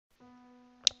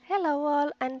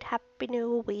and happy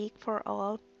new week for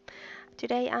all.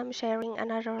 Today I'm sharing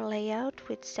another layout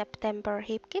with September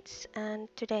hip kits, and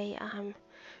today I'm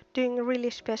doing a really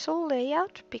special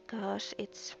layout because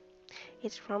it's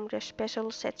from the special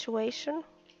situation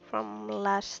from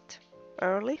last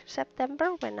early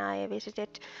September when I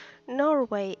visited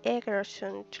Norway,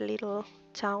 Egersund, little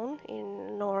town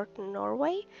in northern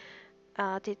Norway,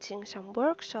 teaching some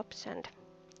workshops, and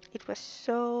it was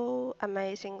so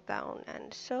amazing town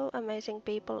and so amazing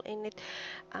people in it,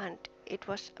 and it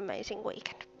was amazing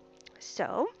weekend.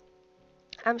 So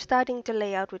I'm starting the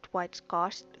layout with white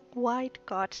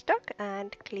cardstock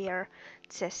and clear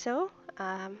gesso.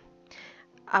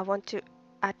 I want to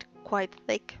add quite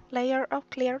thick layer of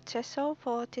clear gesso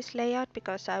for this layout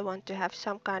because I want to have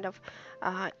some kind of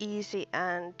easy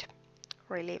and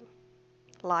really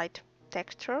light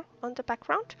texture on the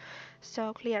background.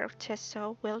 So clear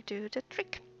gesso will do the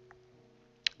trick.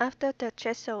 After the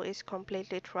gesso is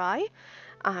completely dry,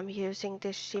 I'm using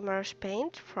this shimmers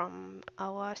paint from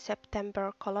our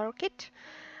September color kit.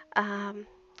 Um,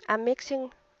 I'm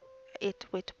mixing it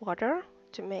with water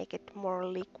to make it more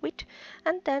liquid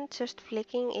and then just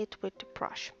flicking it with the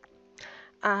brush.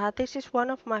 This is one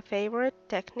of my favorite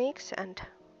techniques and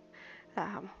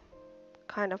um,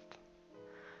 kind of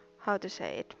how to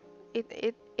say it.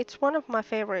 It's one of my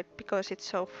favorite because it's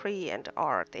so free and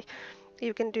arty.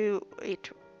 You can do it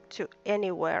to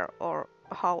anywhere or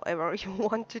however you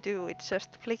want to do it,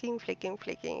 just flicking, flicking,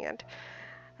 flicking, and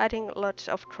adding lots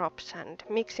of drops and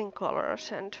mixing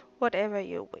colors and whatever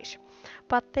you wish.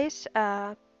 But this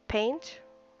paint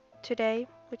today,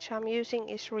 which I'm using,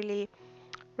 is really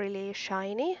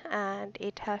shiny and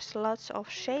it has lots of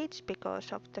shades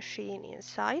because of the sheen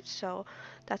inside, so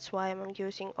that's why I'm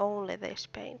using only this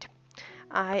paint.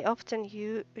 I often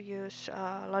use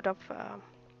a lot of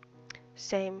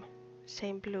same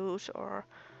same blues or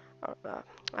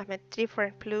I mean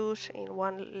different blues in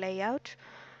one layout,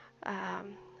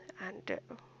 and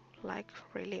like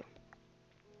really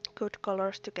good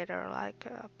colors together, like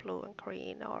blue and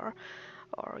green or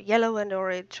yellow and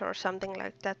orange or something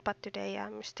like that. But today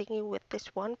I'm sticking with this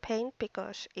one paint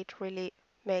because it really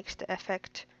makes the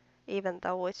effect even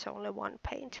though it's only one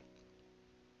paint.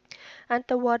 And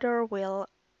the water will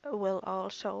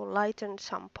also lighten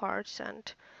some parts,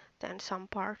 and then some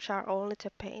parts are only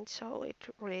the paint, so it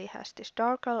really has this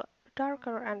darker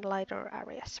and lighter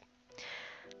areas.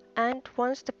 And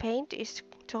once the paint is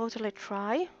totally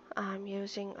dry, I'm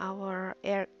using our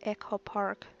Echo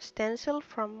Park stencil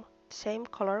from the same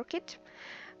color kit.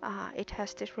 It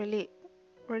has this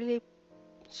really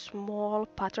small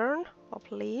pattern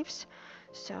of leaves,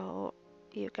 so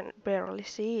you can barely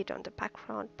see it on the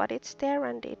background, but it's there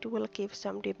and it will give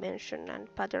some dimension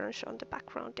and patterns on the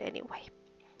background anyway.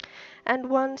 And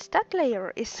once that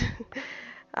layer is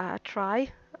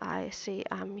dry, I see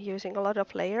I'm using a lot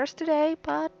of layers today,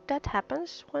 but that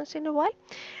happens once in a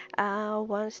while.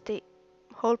 Once the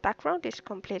whole background is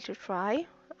completely dry,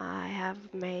 I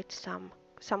have made some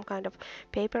kind of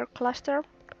paper cluster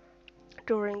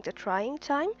during the drying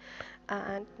time,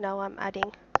 and now I'm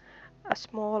adding a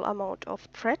small amount of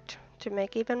thread to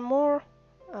make even more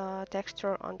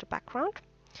texture on the background.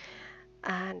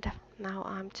 And now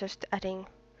I'm just adding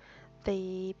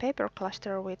the paper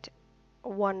cluster with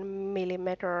 1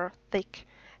 millimeter thick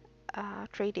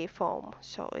 3D foam,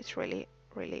 so it's really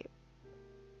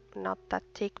not that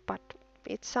thick, but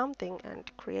it's something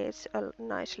and creates a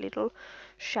nice little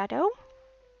shadow.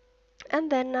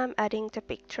 And then I'm adding the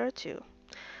picture too.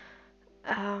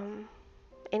 Um,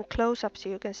 in close-ups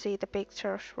you can see the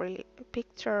picture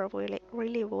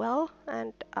really well,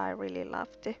 and I really love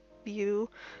the view.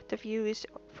 The view is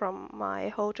from my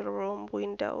hotel room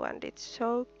window and it's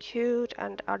so cute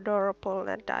and adorable,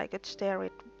 and I could stare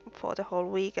it for the whole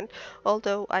weekend,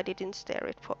 although I didn't stare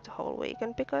it for the whole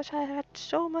weekend because I had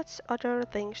so much other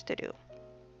things to do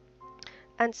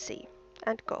and see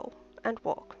and go and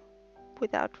walk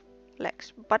without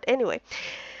legs. But anyway,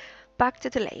 back to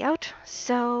the layout.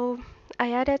 So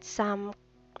I added some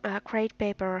grade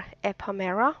paper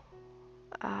ephemera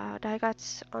die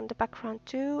cuts on the background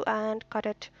too, and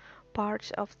cutted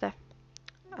parts of the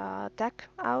tag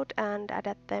out and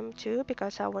added them too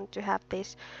because I want to have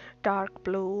this dark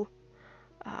blue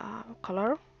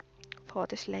color for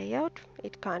this layout.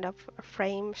 It kind of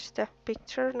frames the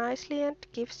picture nicely and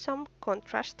gives some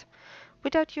contrast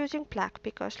without using black,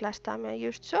 because last time I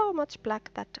used so much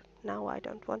black that now I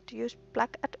don't want to use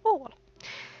black at all.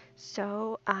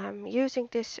 So I'm using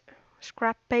this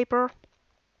scrap paper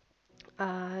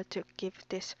to give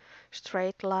this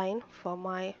straight line for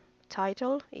my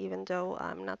title, even though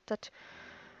I'm not that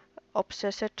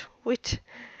obsessed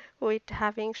with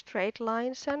having straight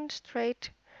lines and straight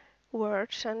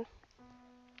words and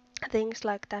things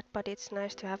like that, but it's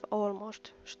nice to have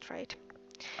almost straight.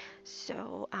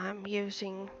 So I'm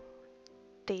using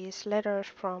these letters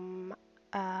from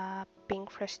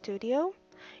Pink Fresh Studio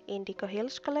Indigo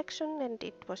Hills collection, and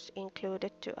it was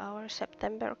included to our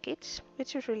September kits,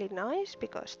 which is really nice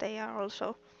because they are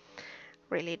also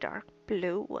really dark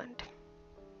blue and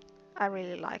I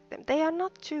really like them. They are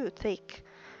not too thick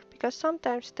because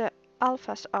sometimes the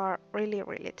alphas are really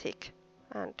thick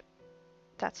and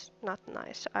that's not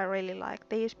nice. I really like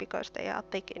these because they are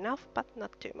thick enough but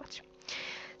not too much.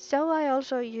 So I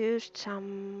also used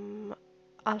some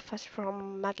alphas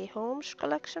from Maggie Holmes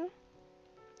collection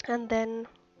and then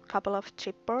a couple of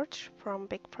chipboards from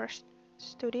Big First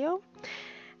Studio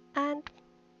and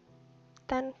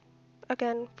then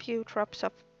again few drops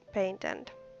of paint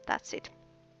and that's it.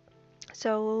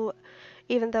 So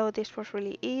even though this was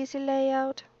really easy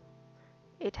layout,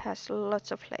 it has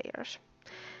lots of layers.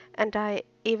 And I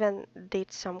even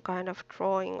did some kind of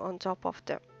drawing on top of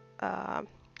the uh,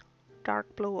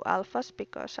 dark blue alphas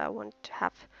because I want to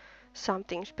have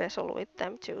something special with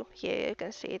them too. Here you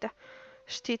can see the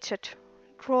stitched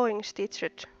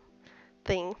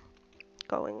thing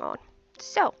going on.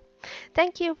 So,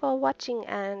 thank you for watching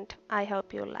and I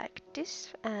hope you liked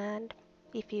this, and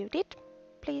if you did,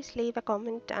 please leave a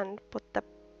comment and put the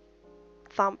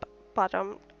thumb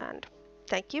bottom, and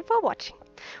thank you for watching.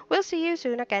 We'll see you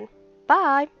soon again.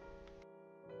 Bye!